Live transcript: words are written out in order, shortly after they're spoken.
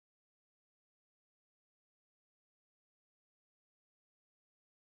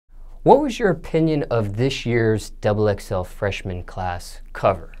What was your opinion of this year's XXL freshman class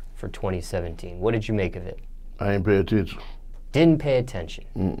cover for 2017? What did you make of it? I ain't pay attention. Didn't pay attention.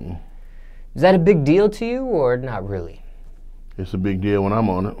 Mm-mm. Is that a big deal to you or not really? It's a big deal when I'm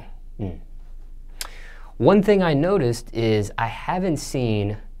on it. One thing I noticed is I haven't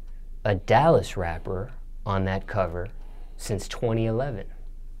seen a Dallas rapper on that cover since 2011.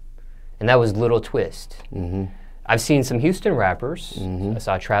 And that was Little Twist. I've seen some Houston rappers. I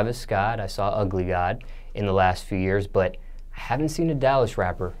saw Travis Scott, I saw Ugly God in the last few years, but I haven't seen a Dallas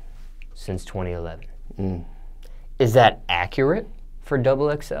rapper since 2011. Is that accurate for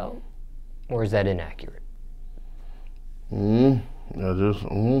XXL, or is that inaccurate? We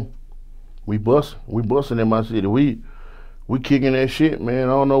busting in my city. We kicking that shit, man.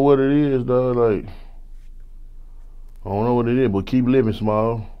 I don't know what it is, dog. Like, I don't know what it is, but keep living,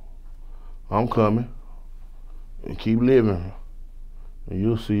 Small. I'm coming. And keep living. And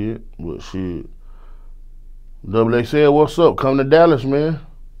you'll see it. But shit. XXL, what's up? Come to Dallas, man.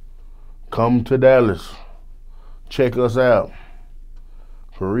 Come to Dallas. Check us out.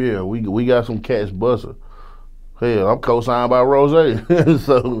 For real. We got some cats busting. Hell, I'm co-signed by Rose.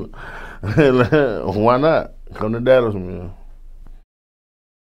 So why not? Come to Dallas, man.